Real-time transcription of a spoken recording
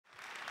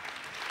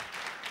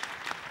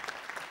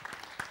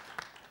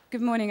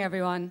Good morning,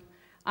 everyone.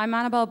 I'm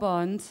Annabelle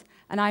Bond,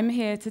 and I'm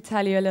here to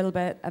tell you a little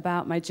bit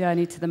about my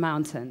journey to the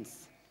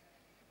mountains.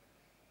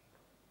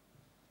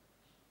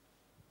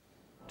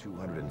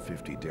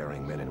 250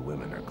 daring men and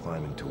women are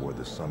climbing toward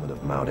the summit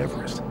of Mount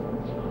Everest,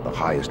 the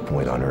highest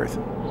point on Earth.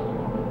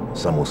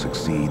 Some will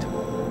succeed,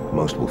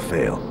 most will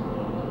fail,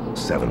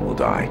 7 will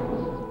die.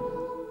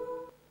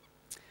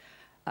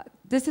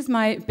 This is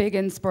my big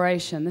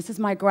inspiration. This is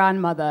my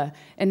grandmother.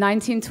 In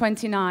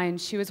 1929,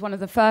 she was one of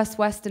the first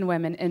Western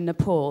women in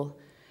Nepal.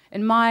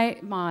 In my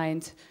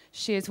mind,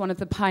 she is one of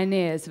the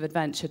pioneers of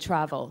adventure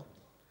travel.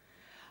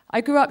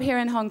 I grew up here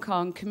in Hong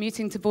Kong,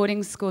 commuting to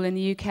boarding school in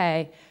the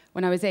UK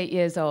when I was 8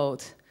 years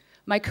old.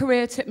 My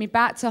career took me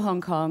back to Hong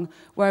Kong,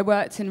 where I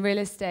worked in real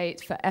estate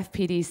for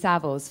FPD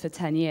Savills for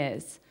 10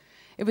 years.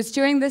 It was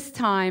during this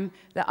time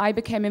that I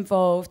became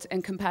involved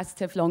in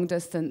competitive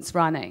long-distance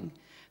running,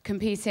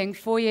 competing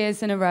 4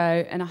 years in a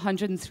row in a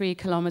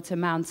 103-kilometer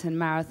mountain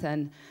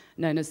marathon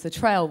known as the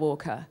Trail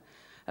Walker,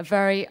 a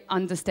very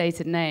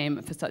understated name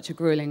for such a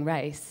grueling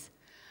race.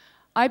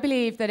 I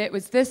believe that it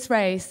was this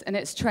race and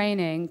its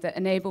training that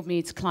enabled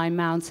me to climb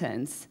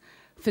mountains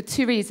for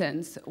 2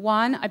 reasons.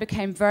 1, I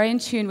became very in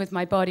tune with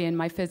my body and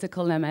my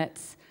physical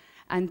limits,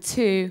 and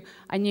 2,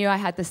 I knew I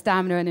had the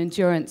stamina and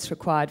endurance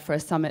required for a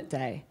summit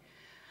day.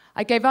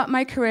 I gave up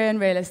my career in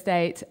real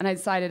estate, and I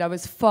decided I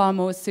was far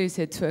more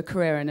suited to a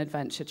career in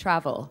adventure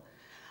travel.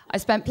 I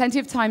spent plenty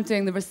of time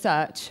doing the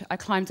research. I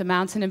climbed a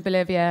mountain in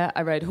Bolivia,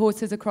 I rode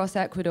horses across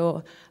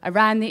Ecuador, I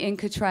ran the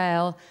Inca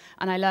Trail,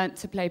 and I learned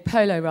to play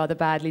polo rather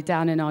badly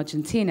down in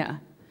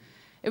Argentina.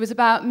 It was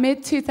about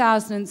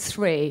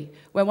mid-2003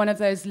 when one of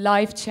those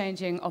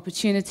life-changing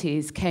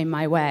opportunities came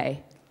my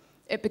way.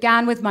 It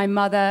began with my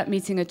mother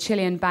meeting a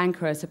Chilean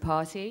banker at a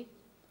party.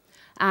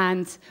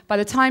 And by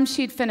the time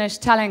she'd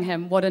finished telling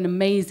him what an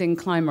amazing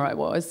climber I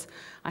was,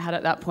 I had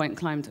at that point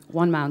climbed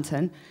 1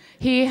 mountain,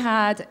 he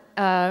had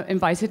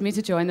invited me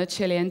to join the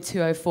Chilean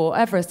 204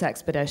 Everest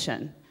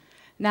expedition.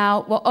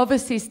 Now, what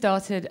obviously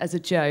started as a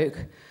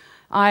joke,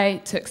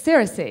 I took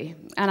seriously,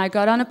 and I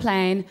got on a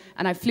plane,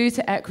 and I flew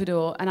to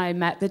Ecuador, and I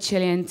met the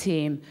Chilean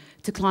team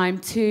to climb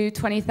 2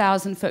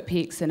 20,000-foot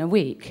peaks in a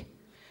week.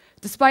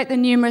 Despite the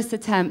numerous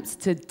attempts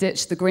to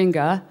ditch the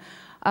gringa,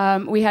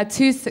 we had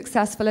 2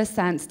 successful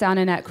ascents down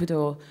in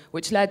Ecuador,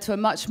 which led to a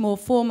much more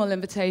formal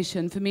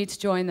invitation for me to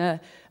join the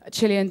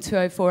Chilean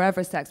 204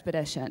 Everest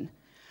expedition.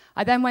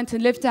 I then went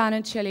and lived down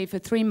in Chile for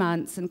 3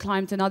 months and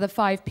climbed another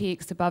 5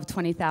 peaks above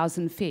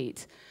 20,000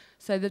 feet.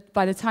 So that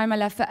by the time I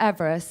left for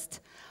Everest,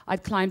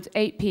 I'd climbed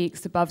 8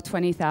 peaks above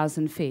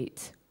 20,000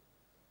 feet.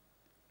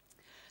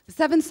 The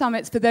 7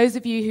 summits, for those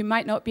of you who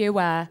might not be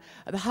aware,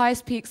 are the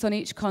highest peaks on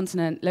each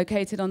continent,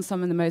 located on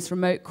some of the most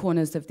remote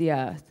corners of the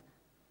Earth.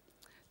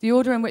 The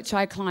order in which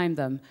I climbed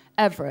them: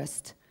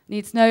 Everest,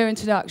 needs no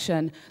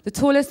introduction, the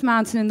tallest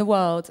mountain in the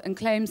world, and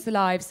claims the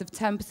lives of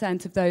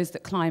 10% of those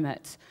that climb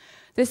it.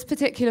 This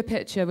particular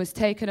picture was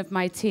taken of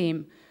my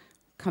team,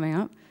 coming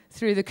up,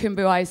 through the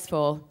Khumbu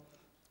Icefall.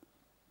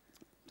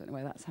 Don't know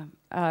where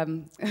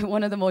that's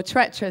one of the more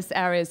treacherous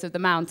areas of the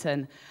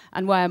mountain,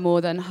 and where more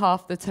than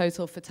half the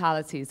total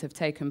fatalities have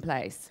taken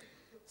place.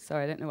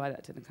 Sorry, I don't know why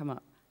that didn't come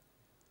up.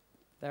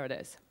 There it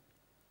is.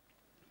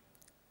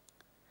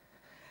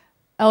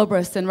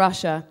 Elbrus in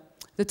Russia,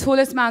 the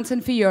tallest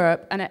mountain for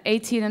Europe, and at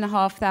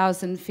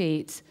 18,500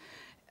 feet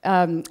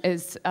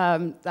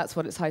that's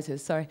what its height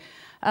is, sorry.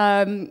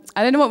 I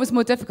don't know what was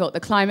more difficult,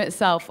 the climb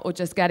itself or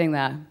just getting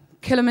there.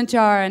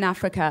 Kilimanjaro in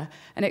Africa,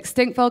 an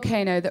extinct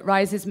volcano that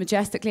rises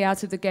majestically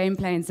out of the game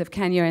plains of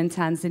Kenya and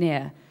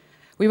Tanzania.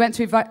 We went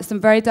through some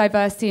very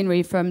diverse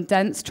scenery, from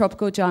dense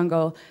tropical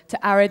jungle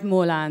to arid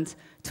moorland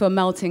to a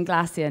melting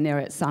glacier near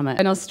its summit.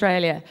 In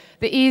Australia,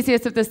 the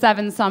easiest of the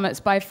 7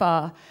 summits by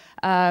far,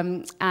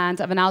 and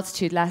of an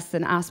altitude less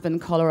than Aspen,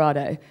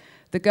 Colorado.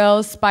 The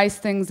girls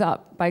spiced things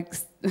up by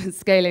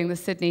scaling the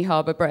Sydney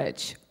Harbour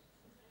Bridge.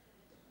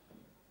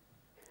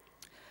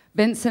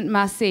 Vincent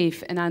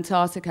Massif in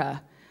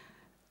Antarctica,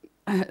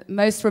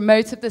 most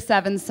remote of the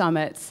 7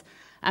 summits,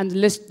 and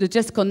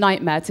logistical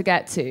nightmare to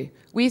get to.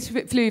 We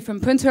flew from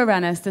Punta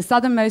Arenas, the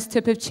southernmost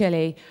tip of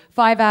Chile,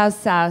 5 hours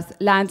south,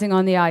 landing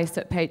on the ice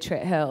at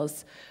Patriot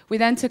Hills. We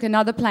then took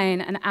another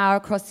plane an hour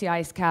across the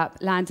ice cap,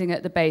 landing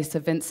at the base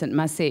of Vincent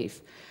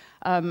Massif.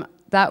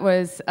 That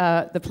was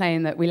the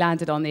plane that we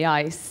landed on the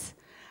ice,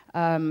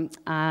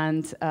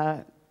 and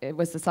it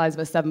was the size of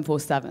a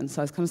 747,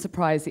 so I was kind of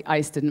surprised the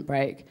ice didn't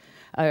break,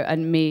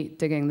 and me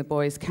digging the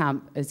boys'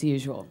 camp as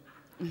usual.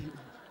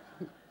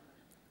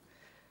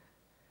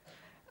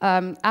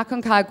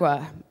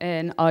 Aconcagua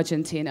in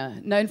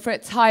Argentina, known for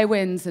its high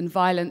winds and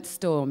violent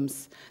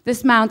storms.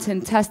 This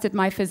mountain tested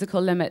my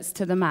physical limits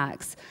to the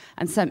max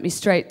and sent me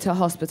straight to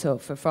hospital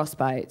for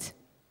frostbite.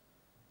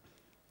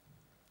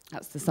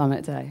 That's the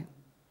summit day.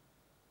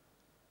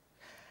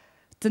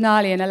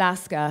 Denali in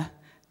Alaska,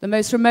 the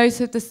most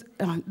remote of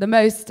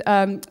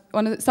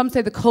some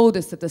say the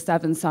coldest of the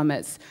 7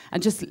 summits,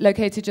 and just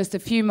located just a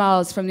few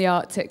miles from the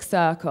Arctic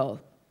Circle.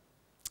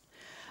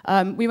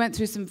 We went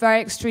through some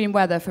very extreme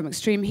weather, from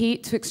extreme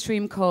heat to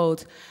extreme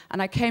cold,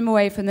 and I came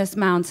away from this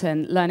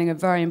mountain learning a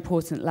very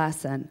important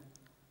lesson.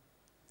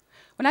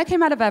 When I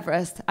came out of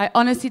Everest, I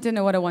honestly didn't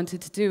know what I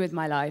wanted to do with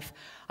my life.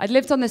 I'd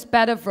lived on this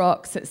bed of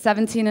rocks at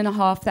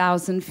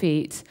 17,500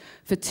 feet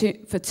for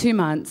 2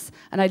 months,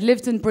 and I'd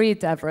lived and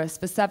breathed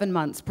Everest for 7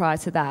 months prior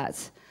to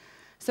that.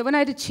 So when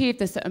I'd achieved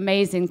this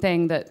amazing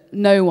thing that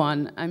no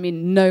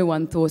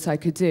one thought I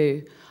could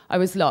do, I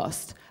was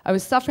lost. I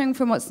was suffering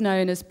from what's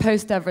known as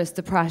post-Everest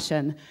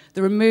depression,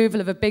 the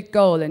removal of a big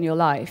goal in your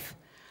life.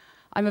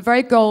 I'm a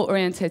very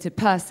goal-oriented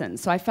person,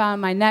 so I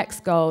found my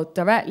next goal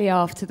directly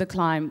after the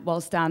climb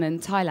whilst down in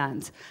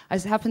Thailand. I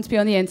happened to be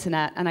on the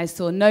internet, and I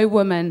saw no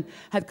woman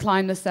had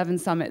climbed the 7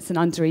 summits in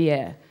under a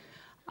year.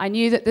 I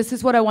knew that this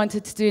is what I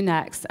wanted to do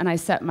next, and I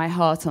set my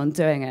heart on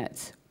doing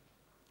it.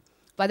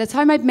 By the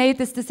time I'd made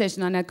this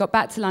decision and I got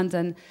back to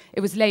London,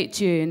 it was late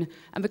June,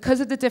 and because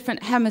of the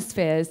different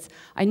hemispheres,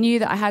 I knew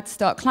that I had to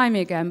start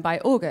climbing again by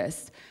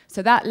August,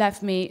 so that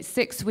left me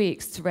 6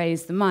 weeks to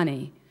raise the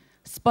money.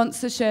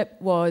 Sponsorship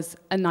was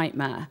a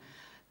nightmare.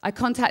 I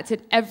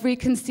contacted every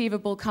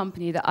conceivable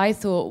company that I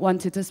thought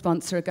wanted to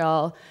sponsor a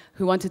girl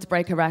who wanted to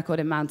break a record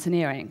in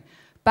mountaineering.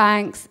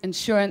 Banks,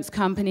 insurance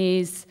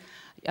companies,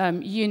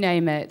 you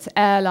name it,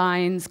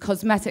 airlines,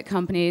 cosmetic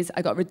companies.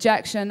 I got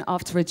rejection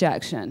after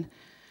rejection.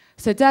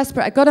 So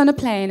desperate, I got on a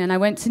plane and I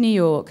went to New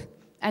York.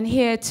 And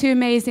here, 2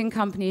 amazing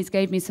companies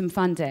gave me some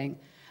funding.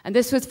 And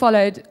this was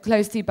followed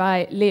closely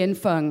by Li and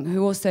Feng,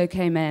 who also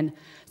came in.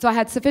 So I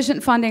had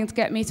sufficient funding to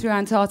get me through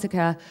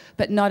Antarctica,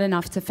 but not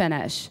enough to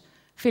finish.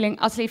 Feeling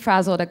utterly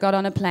frazzled, I got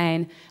on a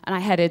plane and I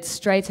headed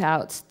straight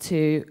out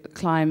to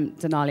climb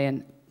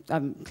Denali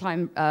and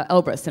climb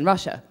Elbrus in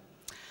Russia.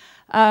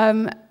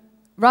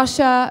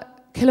 Russia,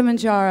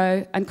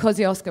 Kilimanjaro, and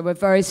Kosciuszko were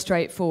very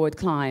straightforward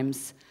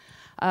climbs.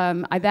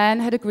 I then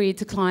had agreed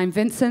to climb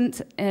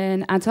Vincent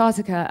in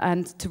Antarctica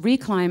and to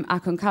reclimb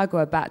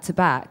Aconcagua back to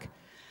back.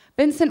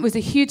 Vincent was a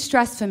huge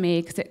stress for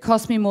me because it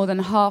cost me more than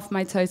half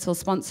my total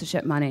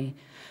sponsorship money.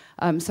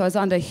 So I was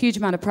under a huge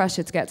amount of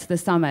pressure to get to the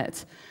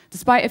summit.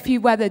 Despite a few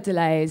weather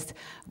delays,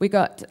 we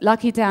got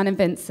lucky down in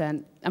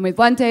Vincent, and with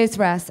 1 day's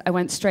rest, I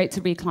went straight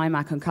to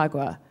reclimb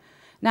Aconcagua.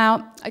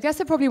 Now, I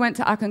guess I probably went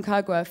to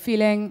Aconcagua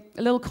feeling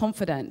a little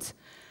confident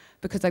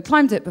because I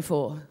climbed it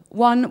before.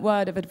 One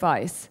word of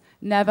advice: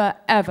 never,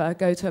 ever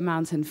go to a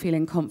mountain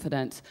feeling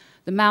confident.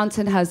 The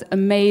mountain has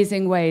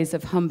amazing ways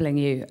of humbling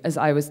you, as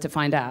I was to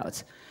find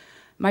out.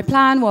 My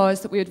plan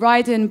was that we would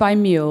ride in by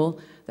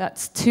mule.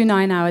 That's 2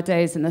 9-hour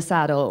days in the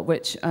saddle,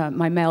 which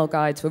my male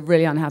guides were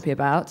really unhappy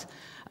about.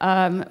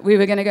 We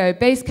were going to go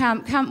base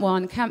camp, camp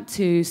 1, camp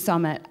 2,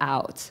 summit,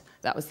 out.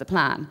 That was the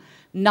plan.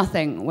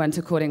 Nothing went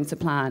according to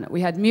plan.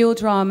 We had mule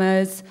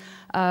dramas.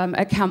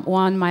 At camp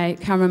 1, my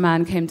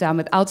cameraman came down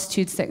with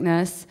altitude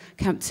sickness.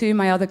 Camp 2,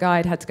 my other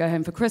guide had to go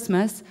home for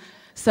Christmas.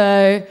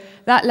 So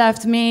that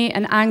left me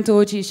and Ang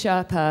Dorji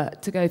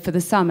Sherpa to go for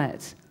the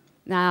summit.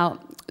 Now,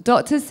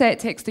 doctors say it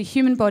takes the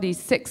human body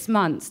 6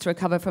 months to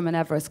recover from an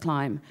Everest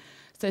climb.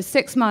 So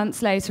 6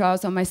 months later, I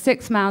was on my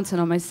 6th mountain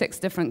on my 6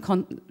 different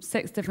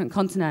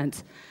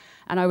continent,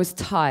 and I was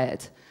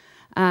tired.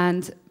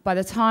 And by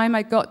the time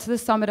I got to the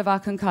summit of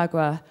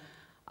Aconcagua,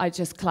 I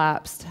just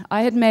collapsed.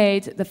 I had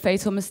made the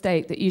fatal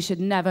mistake that you should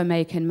never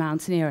make in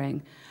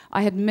mountaineering.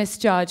 I had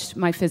misjudged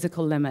my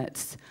physical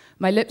limits.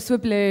 My lips were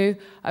blue,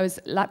 I was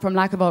from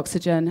lack of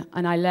oxygen,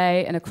 and I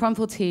lay in a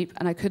crumpled heap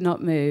and I could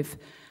not move.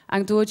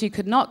 Ang Dorji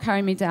could not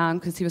carry me down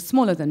because he was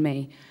smaller than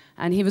me,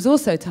 and he was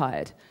also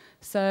tired.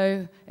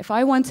 So if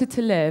I wanted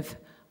to live,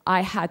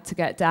 I had to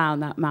get down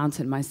that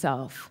mountain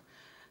myself.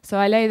 So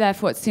I lay there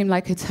for what seemed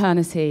like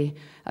eternity.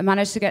 I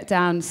managed to get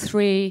down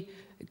 3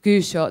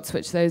 goo shots,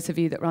 which those of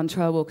you that run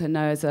Trail Walker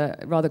know is a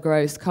rather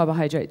gross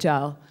carbohydrate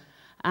gel.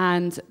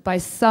 And by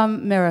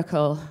some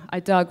miracle, I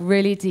dug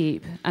really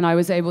deep, and I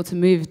was able to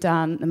move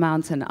down the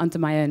mountain under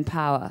my own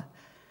power.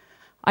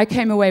 I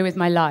came away with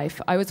my life.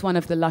 I was one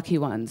of the lucky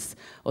ones,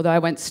 although I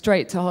went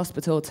straight to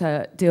hospital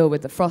to deal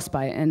with the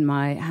frostbite in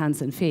my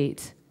hands and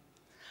feet.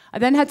 I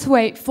then had to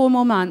wait 4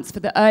 more months for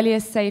the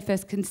earliest,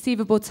 safest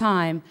conceivable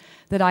time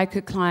that I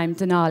could climb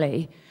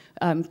Denali,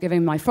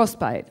 given my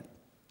frostbite.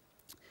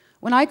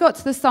 When I got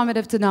to the summit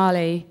of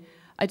Denali,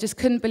 I just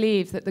couldn't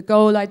believe that the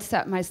goal I'd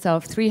set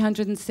myself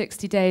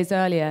 360 days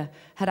earlier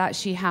had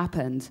actually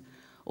happened.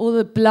 All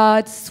the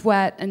blood,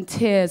 sweat, and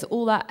tears,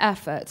 all that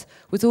effort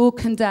was all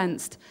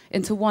condensed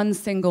into one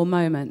single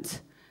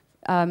moment.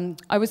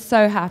 I was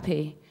so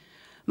happy.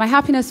 My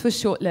happiness was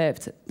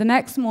short-lived. The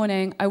next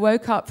morning, I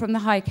woke up from the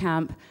high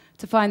camp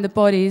to find the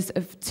bodies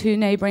of 2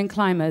 neighboring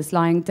climbers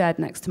lying dead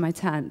next to my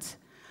tent.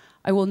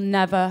 I will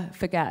never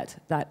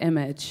forget that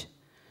image.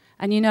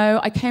 And you know,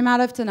 I came out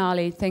of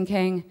Denali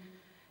thinking,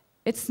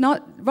 it's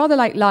not, rather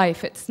like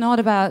life, it's not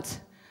about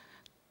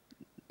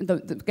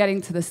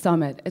getting to the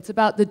summit. It's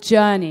about the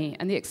journey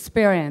and the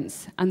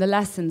experience and the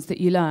lessons that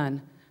you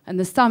learn. And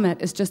the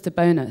summit is just a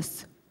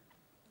bonus.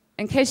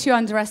 In case you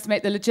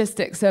underestimate the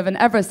logistics of an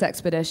Everest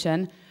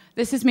expedition,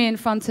 This is me in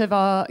front of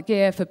our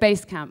gear for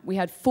base camp. We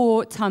had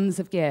 4 tons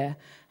of gear,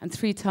 and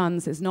 3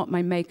 tons is not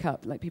my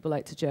makeup, like people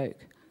like to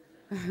joke.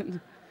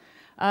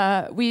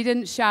 We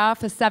didn't shower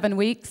for 7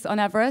 weeks on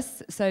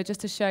Everest, so just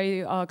to show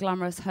you our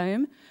glamorous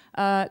home,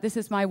 this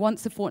is my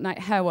once a fortnight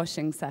hair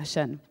washing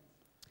session.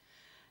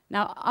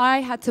 Now,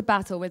 I had to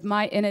battle with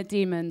my inner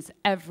demons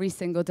every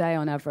single day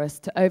on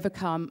Everest to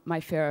overcome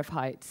my fear of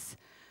heights.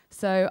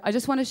 So I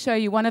just want to show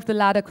you one of the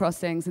ladder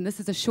crossings, and this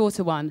is a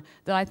shorter one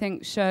that I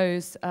think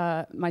shows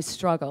my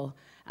struggle.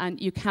 And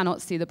you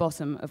cannot see the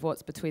bottom of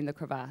what's between the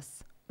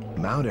crevasse.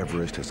 Mount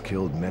Everest has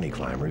killed many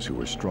climbers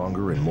who are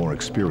stronger and more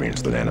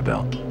experienced than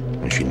Annabelle,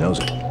 and she knows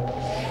it.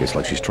 It's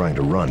like she's trying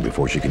to run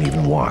before she can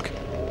even walk.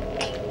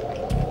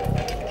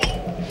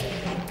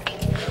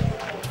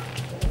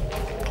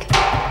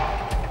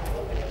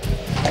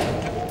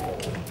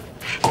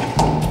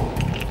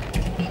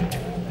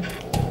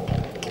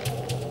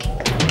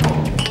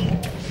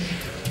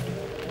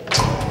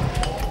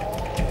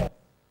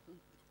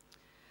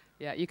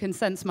 Yeah, you can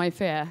sense my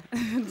fear.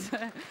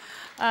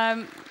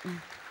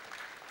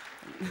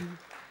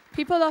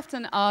 People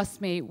often ask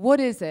me, what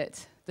is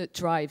it that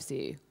drives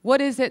you? What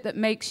is it that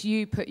makes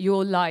you put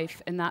your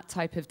life in that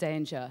type of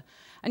danger?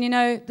 And you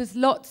know, there's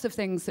lots of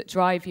things that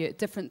drive you at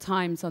different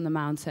times on the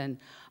mountain.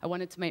 I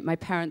wanted to make my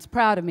parents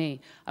proud of me.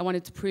 I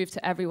wanted to prove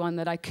to everyone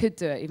that I could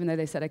do it, even though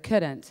they said I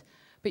couldn't.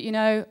 But you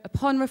know,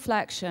 upon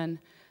reflection,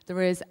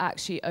 there is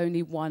actually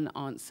only one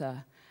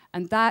answer.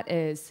 And that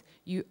is,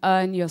 you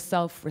earn your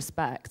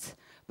self-respect.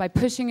 By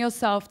pushing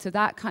yourself to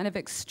that kind of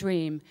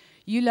extreme,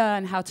 you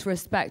learn how to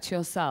respect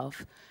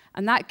yourself.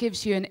 And that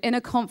gives you an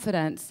inner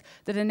confidence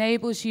that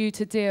enables you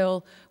to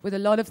deal with a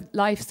lot of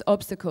life's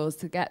obstacles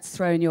that get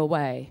thrown your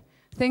way.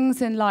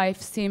 Things in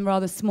life seem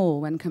rather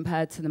small when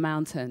compared to the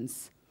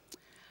mountains.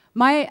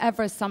 My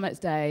Everest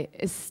summit day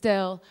is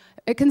still,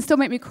 it can still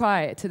make me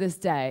cry to this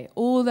day.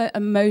 All the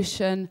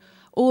emotion,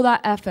 all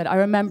that effort, I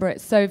remember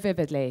it so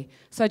vividly.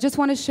 So I just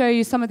want to show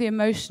you some of the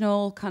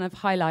emotional kind of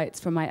highlights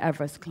from my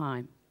Everest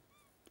climb.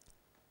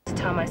 To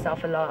tell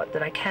myself a lot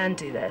that I can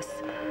do this,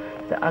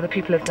 that other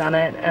people have done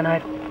it, and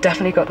I've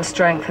definitely got the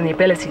strength and the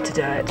ability to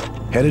do it.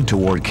 Headed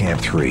toward Camp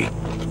 3,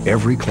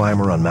 every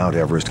climber on Mount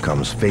Everest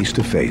comes face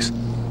to face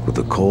with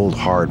the cold,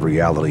 hard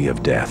reality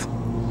of death.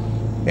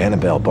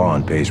 Annabelle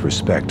Bond pays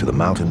respect to the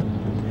mountain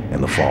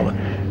and the fallen.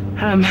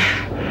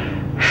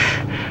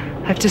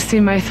 I've just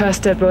seen my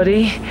first dead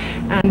body,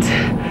 and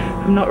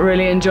I'm not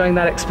really enjoying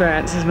that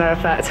experience. As a matter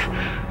of fact,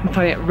 I'm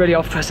finding it really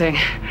off-putting.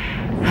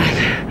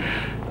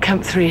 And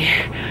Camp 3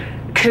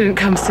 couldn't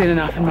come soon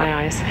enough in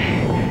my eyes.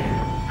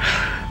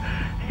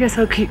 I guess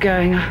I'll keep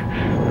going.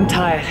 I'm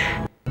tired.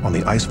 On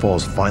the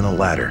Icefall's final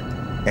ladder,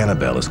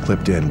 Annabelle is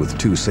clipped in with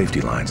 2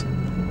 safety lines.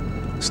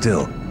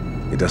 Still,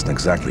 it doesn't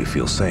exactly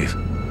feel safe.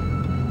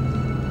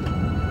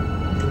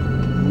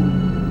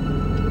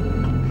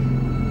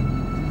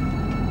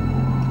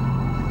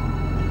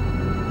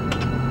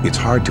 It's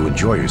hard to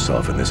enjoy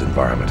yourself in this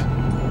environment,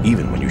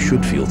 even when you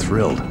should feel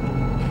thrilled.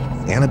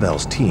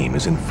 Annabelle's team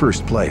is in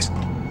first place,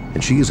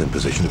 and she is in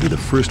position to be the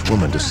first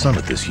woman to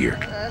summit this year.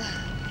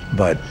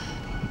 But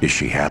is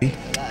she happy?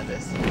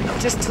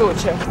 Just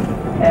torture.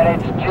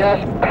 And it's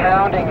just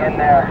pounding in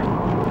there.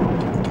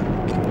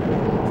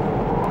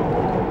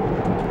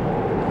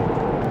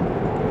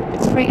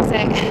 It's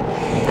freezing,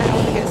 and I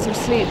want to get some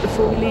sleep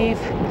before we leave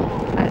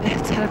at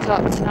 10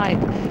 o'clock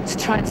tonight to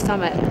try and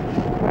summit.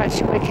 We're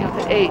actually waking up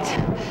at 8.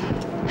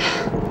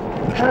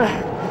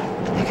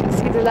 You can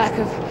see the lack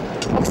of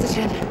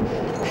oxygen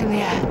in the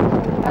air.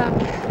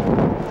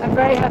 I'm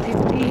very happy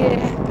to be here,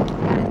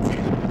 and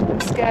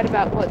I'm scared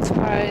about what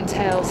tomorrow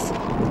entails.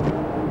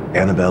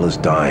 Annabelle is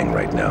dying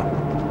right now.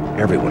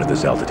 Everyone at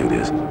this altitude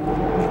is.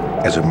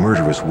 As a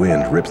murderous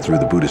wind rips through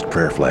the Buddhist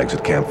prayer flags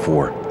at Camp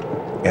 4,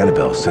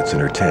 Annabelle sits in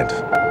her tent,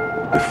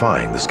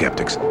 defying the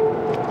skeptics.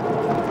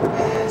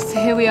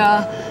 So here we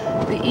are,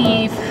 the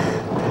eve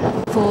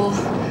for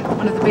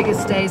one of the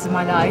biggest days of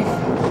my life.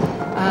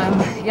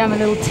 Yeah, I'm a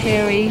little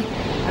teary,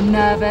 I'm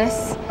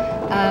nervous,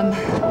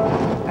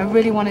 I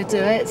really want to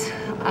do it.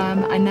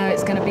 I know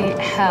it's going to be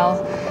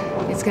hell.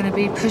 It's going to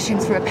be pushing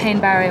through a pain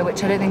barrier,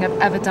 which I don't think I've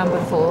ever done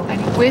before.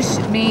 And wish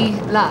me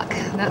luck.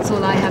 That's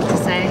all I have to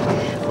say.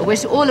 I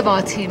wish all of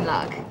our team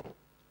luck.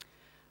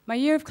 My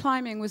year of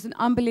climbing was an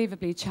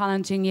unbelievably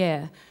challenging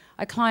year.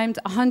 I climbed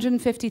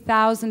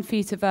 150,000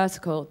 feet of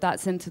vertical,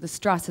 that's into the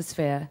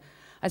stratosphere.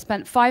 I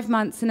spent 5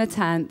 months in a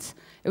tent.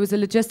 It was a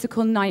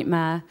logistical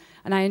nightmare,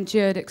 and I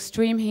endured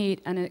extreme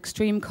heat and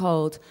extreme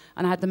cold,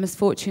 and I had the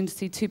misfortune to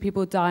see 2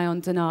 people die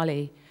on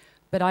Denali.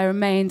 But I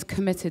remained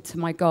committed to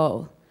my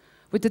goal.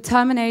 With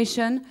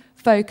determination,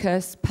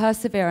 focus,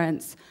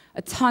 perseverance,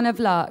 a ton of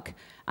luck,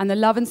 and the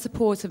love and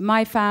support of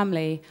my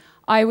family,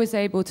 I was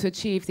able to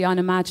achieve the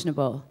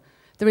unimaginable.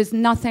 There is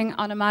nothing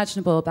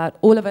unimaginable about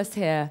all of us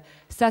here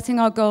setting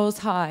our goals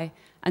high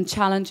and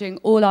challenging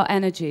all our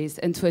energies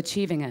into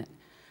achieving it.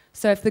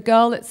 So if the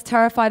girl that's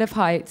terrified of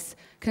heights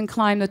can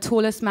climb the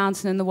tallest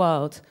mountain in the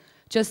world,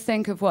 just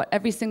think of what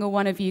every single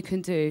one of you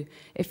can do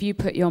if you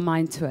put your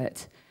mind to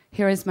it.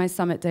 Here is my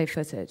summit day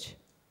footage.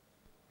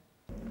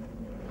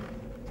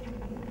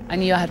 I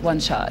knew I had one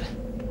shot.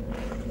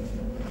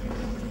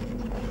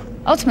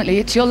 Ultimately,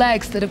 it's your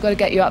legs that have got to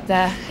get you up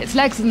there. It's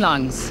legs and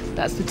lungs.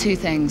 That's the two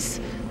things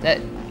that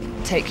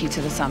take you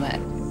to the summit.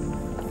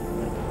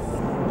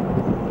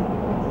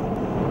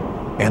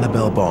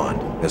 Annabelle Bond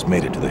has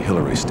made it to the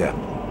Hillary step.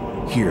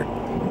 Here,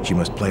 she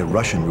must play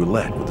Russian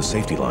roulette with the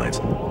safety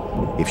lines.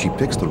 If she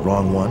picks the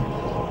wrong one,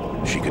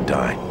 she could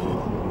die.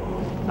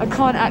 I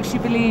can't actually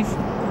believe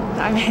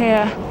that I'm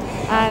here,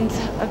 and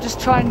I'm just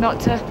trying not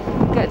to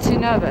get too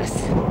nervous.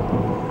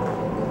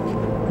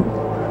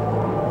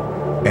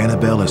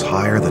 Annabelle is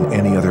higher than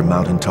any other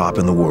mountaintop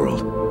in the world.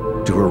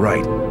 To her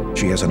right,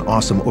 she has an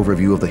awesome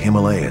overview of the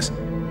Himalayas.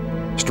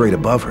 Straight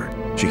above her,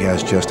 she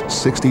has just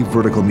 60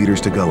 vertical meters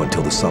to go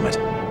until the summit.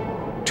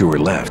 To her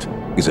left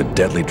is a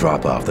deadly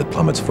drop-off that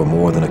plummets for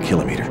more than a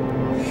kilometer.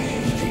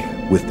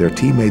 With their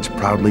teammates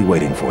proudly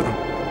waiting for them,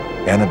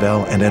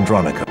 Annabelle and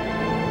Andronica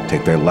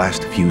take their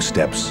last few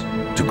steps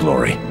to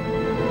glory.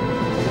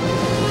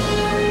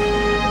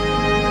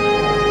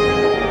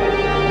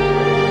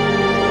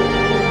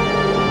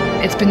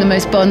 It's been the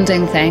most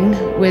bonding thing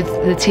with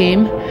the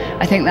team.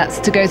 I think that's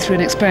to go through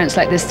an experience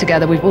like this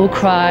together. We've all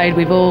cried,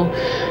 we've all,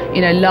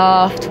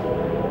 laughed.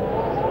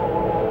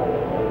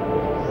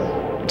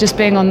 Just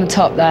being on the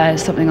top there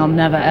is something I'll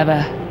never,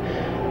 ever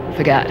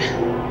forget.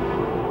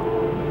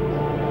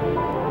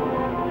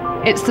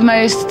 It's the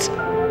most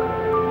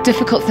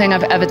difficult thing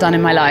I've ever done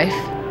in my life.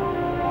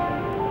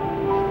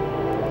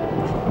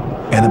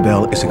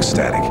 Annabelle is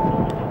ecstatic,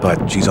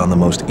 but she's on the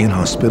most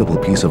inhospitable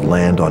piece of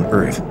land on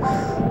Earth.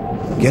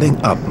 Getting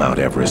up Mount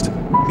Everest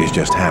is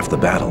just half the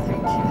battle.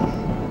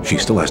 She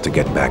still has to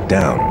get back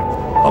down,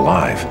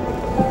 alive.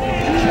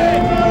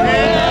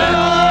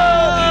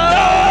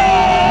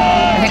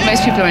 I think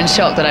most people are in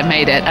shock that I've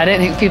made it. I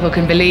don't think people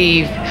can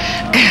believe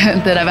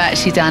that I've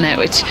actually done it,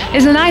 which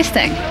is a nice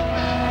thing.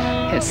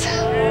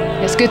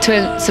 It's good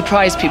to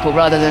surprise people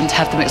rather than to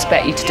have them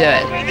expect you to do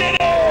it.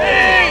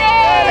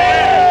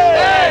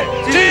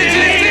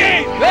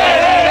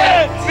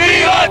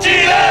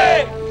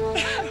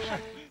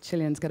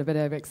 Chileans get a bit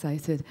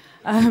overexcited.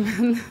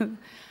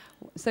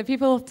 So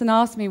people often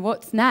ask me,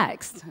 what's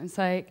next? It's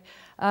like,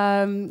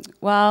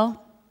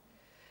 well,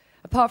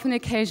 apart from the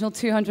occasional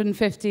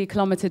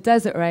 250-kilometer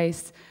desert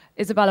race,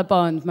 Annabelle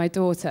Bond, my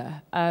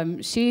daughter,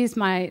 she's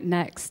my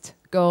next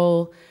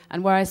goal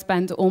and where I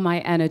spend all my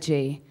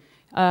energy.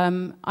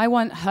 I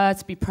want her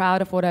to be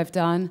proud of what I've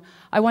done.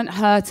 I want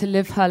her to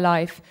live her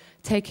life,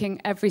 taking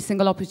every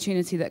single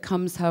opportunity that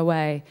comes her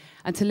way,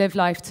 and to live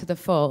life to the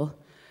full.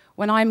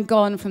 When I'm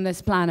gone from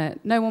this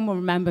planet, no one will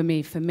remember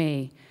me for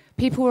me.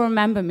 People will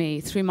remember me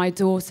through my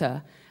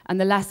daughter and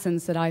the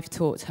lessons that I've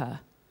taught her.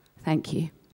 Thank you.